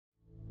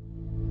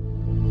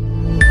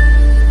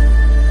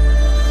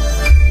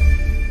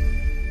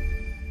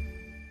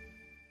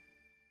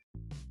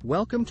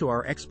Welcome to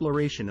our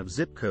exploration of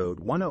zip code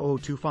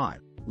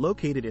 10025,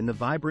 located in the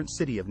vibrant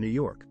city of New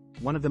York,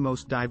 one of the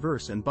most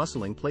diverse and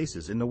bustling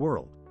places in the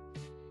world.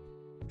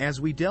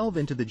 As we delve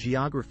into the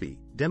geography,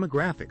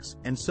 demographics,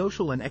 and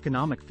social and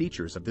economic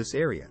features of this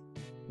area,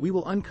 we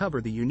will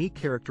uncover the unique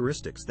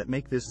characteristics that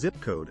make this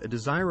zip code a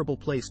desirable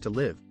place to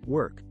live,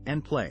 work,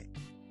 and play.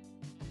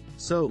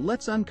 So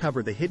let's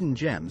uncover the hidden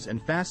gems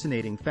and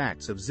fascinating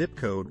facts of zip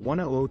code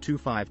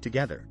 10025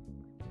 together.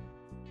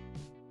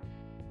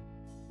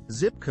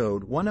 Zip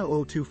code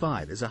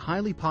 10025 is a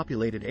highly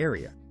populated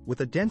area,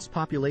 with a dense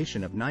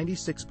population of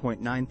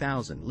 96.9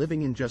 thousand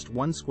living in just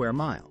 1 square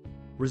mile,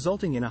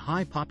 resulting in a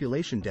high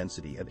population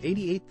density of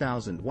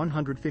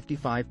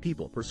 88,155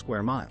 people per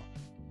square mile.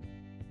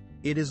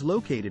 It is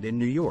located in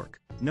New York,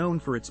 known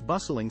for its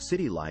bustling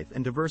city life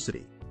and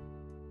diversity.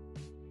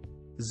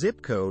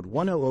 Zip code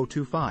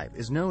 10025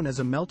 is known as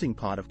a melting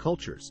pot of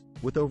cultures,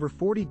 with over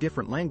 40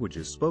 different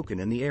languages spoken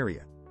in the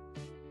area.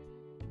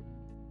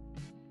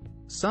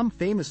 Some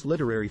famous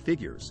literary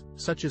figures,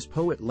 such as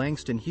poet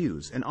Langston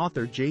Hughes and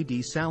author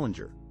J.D.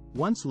 Salinger,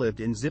 once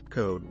lived in zip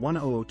code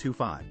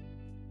 10025.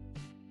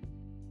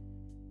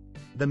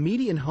 The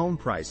median home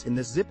price in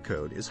this zip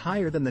code is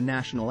higher than the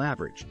national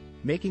average,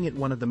 making it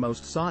one of the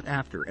most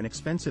sought-after and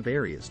expensive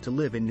areas to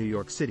live in New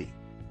York City.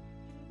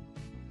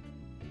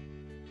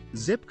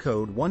 Zip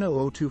code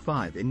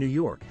 10025 in New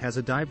York has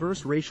a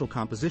diverse racial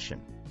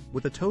composition,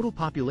 with a total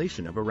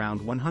population of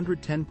around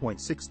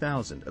 110.6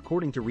 thousand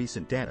according to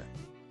recent data.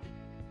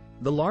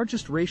 The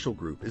largest racial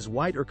group is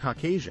white or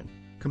Caucasian,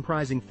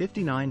 comprising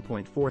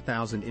 59.4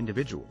 thousand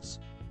individuals.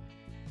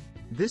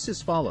 This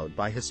is followed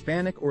by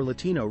Hispanic or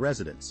Latino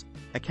residents,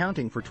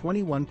 accounting for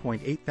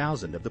 21.8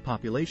 thousand of the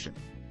population.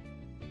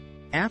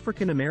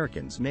 African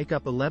Americans make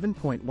up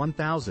 11.1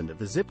 thousand of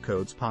the zip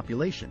code's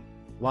population,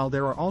 while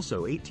there are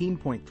also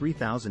 18.3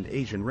 thousand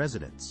Asian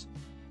residents.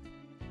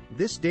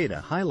 This data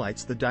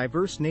highlights the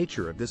diverse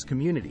nature of this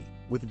community,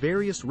 with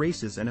various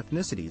races and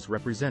ethnicities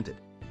represented.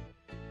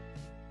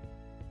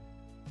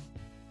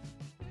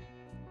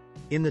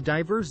 In the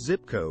diverse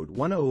zip code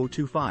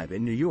 10025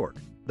 in New York,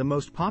 the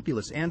most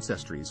populous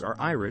ancestries are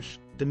Irish,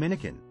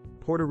 Dominican,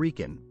 Puerto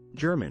Rican,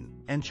 German,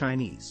 and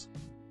Chinese.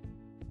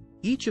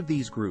 Each of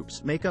these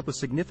groups make up a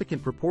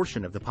significant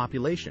proportion of the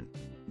population,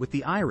 with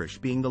the Irish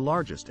being the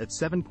largest at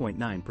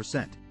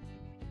 7.9%.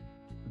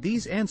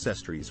 These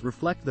ancestries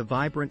reflect the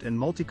vibrant and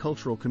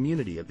multicultural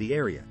community of the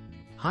area,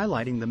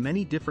 highlighting the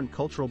many different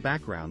cultural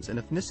backgrounds and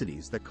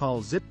ethnicities that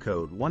call zip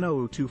code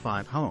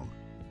 10025 home.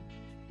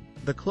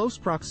 The close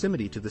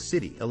proximity to the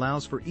city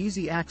allows for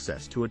easy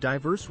access to a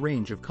diverse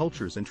range of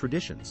cultures and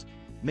traditions,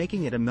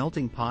 making it a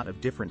melting pot of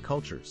different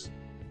cultures.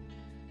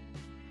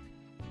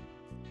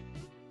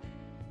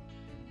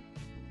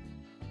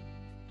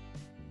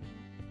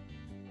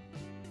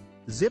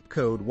 Zip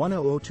code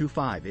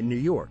 10025 in New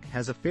York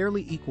has a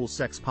fairly equal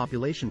sex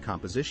population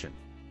composition,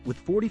 with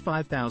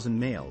 45,000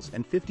 males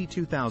and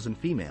 52,000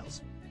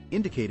 females,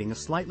 indicating a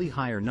slightly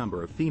higher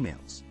number of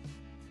females.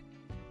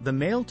 The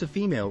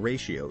male-to-female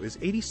ratio is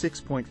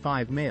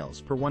 86.5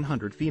 males per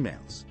 100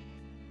 females.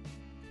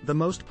 The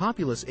most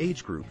populous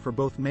age group for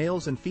both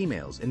males and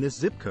females in this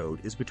zip code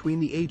is between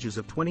the ages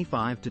of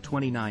 25 to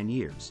 29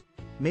 years,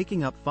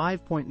 making up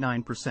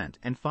 5.9%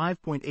 and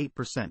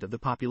 5.8% of the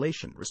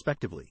population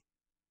respectively.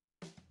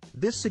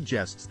 This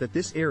suggests that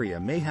this area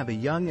may have a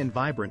young and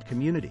vibrant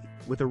community,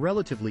 with a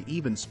relatively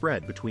even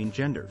spread between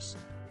genders.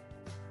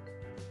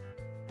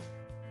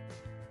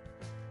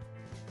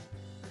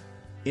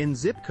 In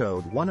zip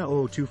code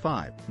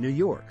 10025, New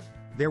York,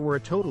 there were a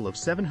total of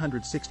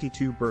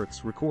 762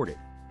 births recorded.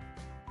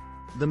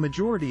 The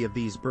majority of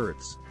these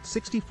births,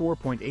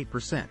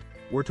 64.8%,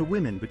 were to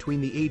women between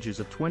the ages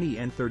of 20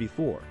 and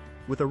 34,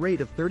 with a rate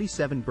of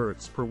 37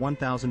 births per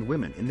 1,000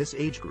 women in this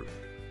age group.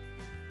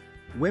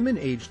 Women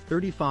aged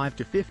 35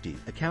 to 50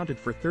 accounted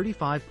for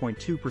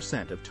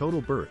 35.2% of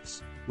total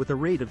births, with a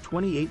rate of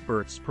 28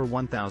 births per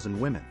 1,000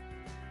 women.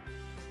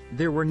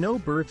 There were no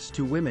births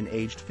to women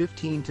aged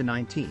 15 to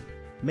 19,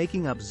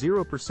 making up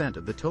 0%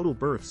 of the total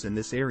births in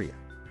this area.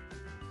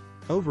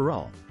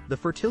 Overall, the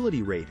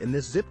fertility rate in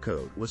this zip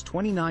code was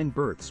 29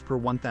 births per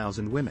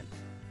 1,000 women.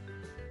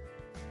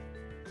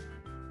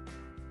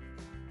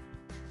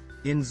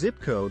 In zip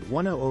code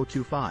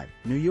 10025,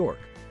 New York,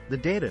 the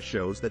data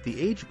shows that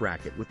the age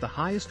bracket with the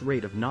highest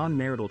rate of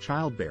non-marital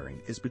childbearing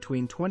is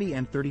between 20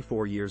 and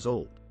 34 years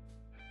old.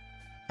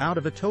 Out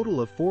of a total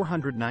of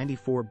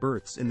 494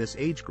 births in this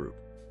age group,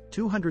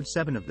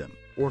 207 of them,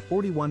 or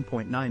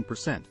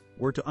 41.9%,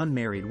 were to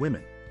unmarried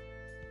women.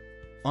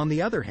 On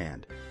the other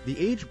hand, the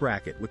age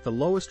bracket with the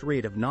lowest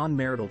rate of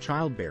non-marital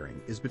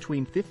childbearing is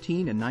between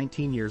 15 and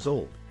 19 years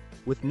old,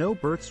 with no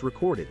births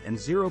recorded and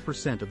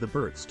 0% of the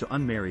births to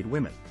unmarried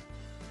women.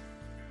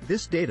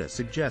 This data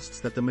suggests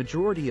that the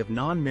majority of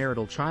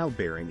non-marital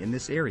childbearing in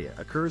this area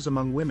occurs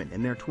among women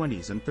in their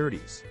 20s and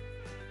 30s.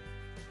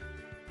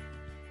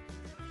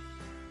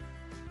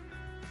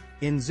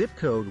 In zip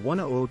code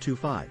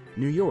 10025,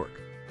 New York,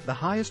 The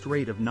highest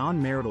rate of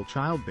non-marital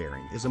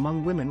childbearing is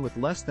among women with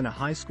less than a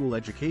high school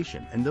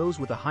education and those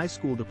with a high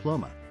school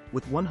diploma,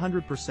 with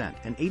 100%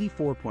 and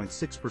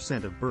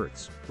 84.6% of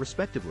births,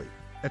 respectively,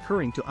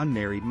 occurring to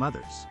unmarried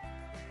mothers.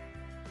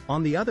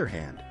 On the other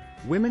hand,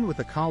 women with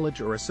a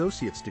college or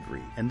associate's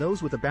degree and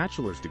those with a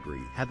bachelor's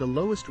degree had the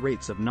lowest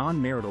rates of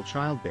non-marital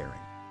childbearing,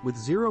 with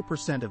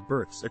 0% of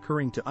births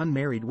occurring to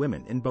unmarried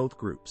women in both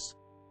groups.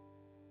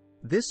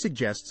 This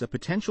suggests a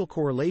potential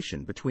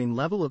correlation between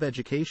level of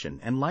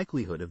education and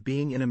likelihood of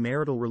being in a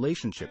marital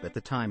relationship at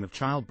the time of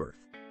childbirth.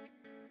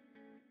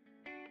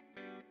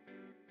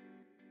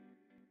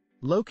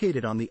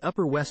 Located on the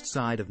Upper West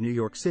Side of New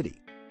York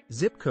City,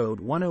 zip code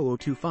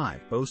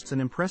 10025 boasts an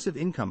impressive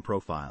income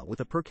profile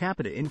with a per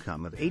capita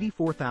income of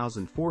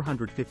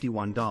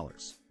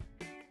 $84,451.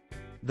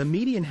 The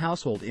median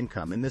household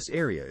income in this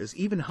area is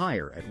even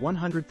higher at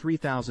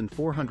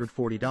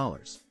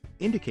 $103,440,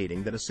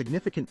 indicating that a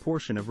significant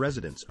portion of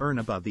residents earn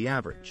above the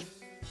average.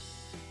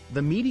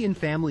 The median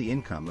family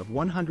income of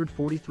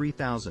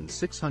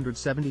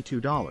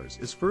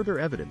 $143,672 is further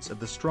evidence of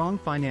the strong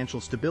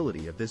financial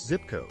stability of this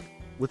zip code,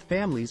 with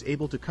families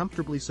able to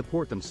comfortably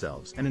support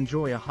themselves and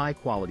enjoy a high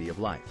quality of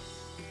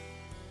life.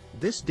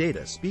 This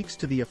data speaks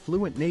to the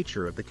affluent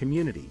nature of the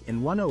community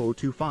in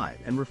 10025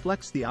 and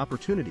reflects the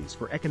opportunities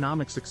for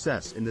economic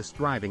success in this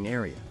thriving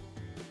area.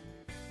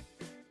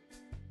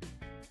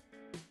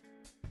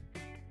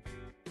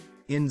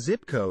 In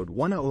zip code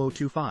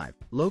 10025,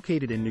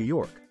 located in New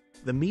York,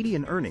 the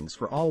median earnings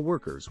for all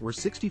workers were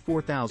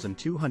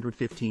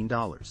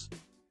 $64,215.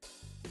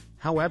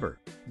 However,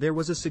 there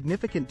was a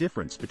significant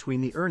difference between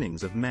the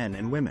earnings of men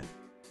and women.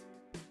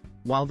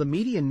 While the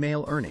median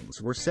male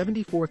earnings were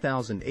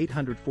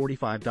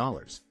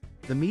 $74,845,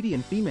 the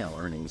median female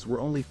earnings were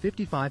only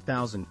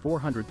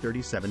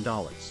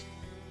 $55,437.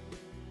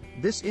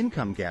 This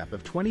income gap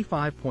of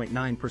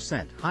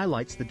 25.9%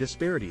 highlights the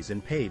disparities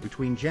in pay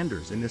between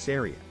genders in this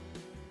area.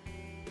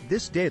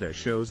 This data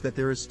shows that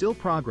there is still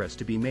progress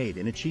to be made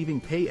in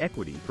achieving pay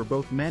equity for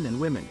both men and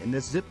women in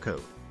this zip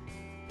code.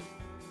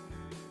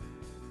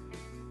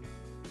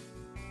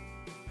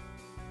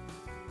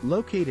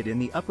 Located in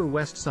the Upper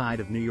West Side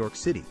of New York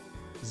City,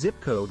 zip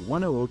code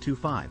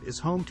 10025 is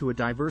home to a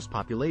diverse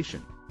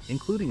population,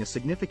 including a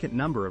significant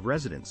number of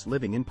residents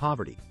living in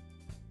poverty.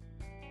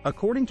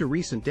 According to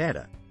recent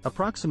data,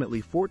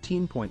 approximately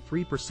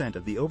 14.3%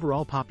 of the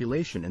overall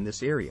population in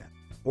this area,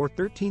 or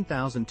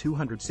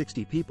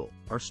 13,260 people,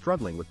 are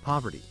struggling with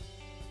poverty.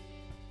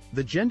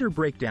 The gender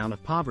breakdown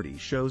of poverty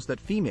shows that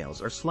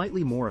females are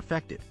slightly more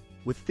affected,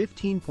 with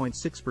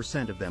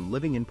 15.6% of them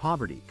living in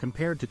poverty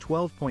compared to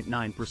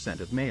 12.9%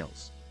 of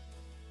males.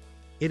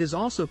 It is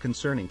also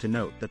concerning to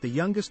note that the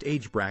youngest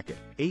age bracket,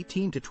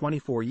 18 to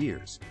 24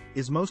 years,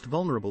 is most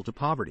vulnerable to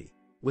poverty,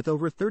 with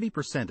over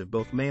 30% of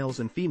both males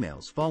and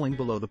females falling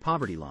below the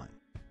poverty line.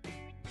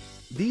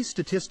 These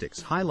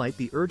statistics highlight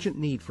the urgent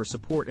need for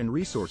support and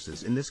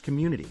resources in this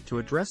community to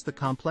address the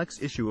complex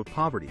issue of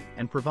poverty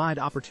and provide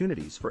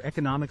opportunities for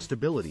economic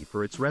stability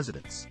for its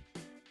residents.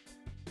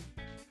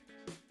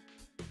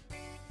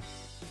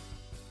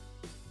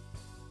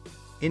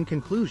 In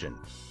conclusion,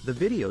 the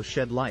video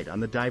shed light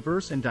on the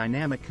diverse and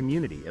dynamic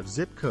community of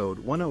zip code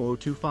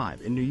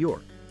 10025 in New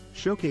York,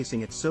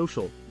 showcasing its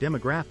social,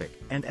 demographic,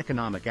 and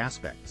economic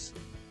aspects.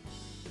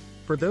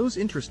 For those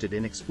interested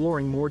in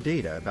exploring more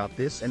data about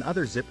this and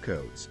other zip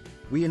codes,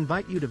 we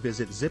invite you to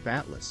visit Zip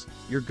Atlas,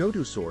 your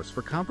go-to source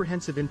for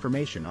comprehensive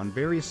information on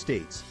various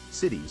states,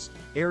 cities,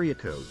 area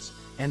codes,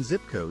 and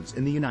zip codes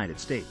in the United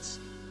States.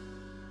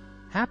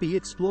 Happy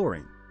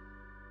exploring!